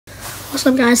What's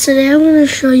up, guys? Today I'm going to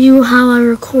show you how I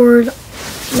record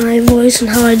my voice and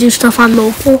how I do stuff on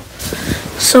mobile.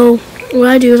 So what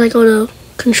I do is I go to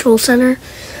Control Center.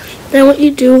 Then what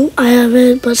you do, I have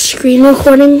it, but screen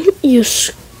recording. You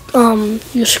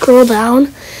scroll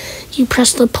down, you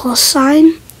press the plus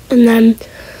sign, and then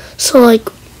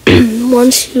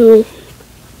once you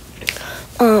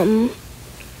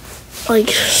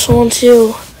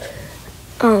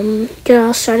get out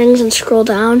of settings and scroll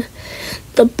down,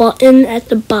 the button at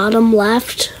the bottom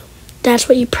left, that's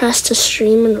what you press to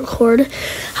stream and record.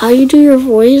 How you do your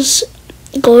voice,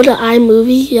 go to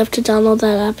iMovie. You have to download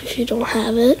that app if you don't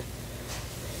have it.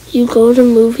 You go to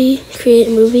movie, create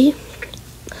movie,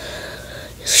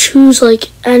 choose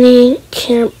any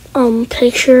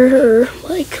picture or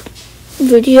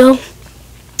video.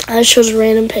 I chose a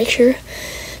random picture.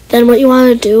 Then what you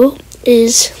want to do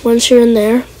is, once you're in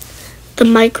there, the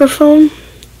microphone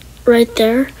right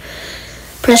there,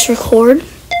 press record.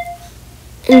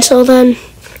 And so then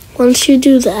once you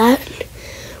do that,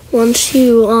 once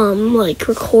you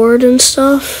record and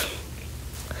stuff,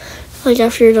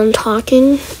 after you're done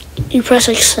talking, you press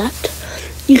accept.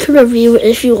 You can review it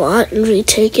if you want and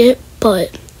retake it,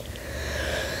 but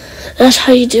that's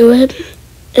how you do it.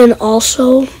 And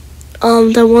also,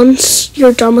 then once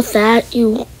you're done with that,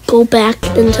 you go back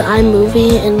into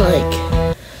iMovie and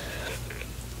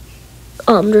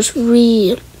just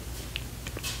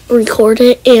record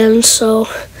it, and so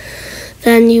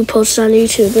then you post it on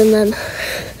YouTube, and then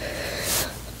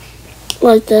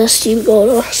like this, you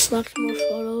go to select more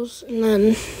photos, and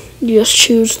then you just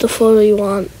choose the photo you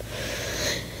want,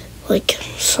 like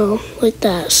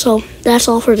that. So that's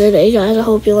all for today, guys. I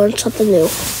hope you learned something new.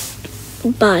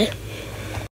 Bye.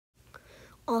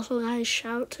 Also, guys,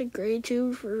 shout out to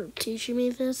GradeTube for teaching me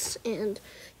this and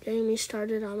getting me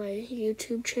started on my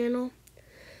YouTube channel.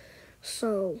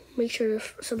 So make sure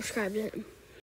to subscribe to him.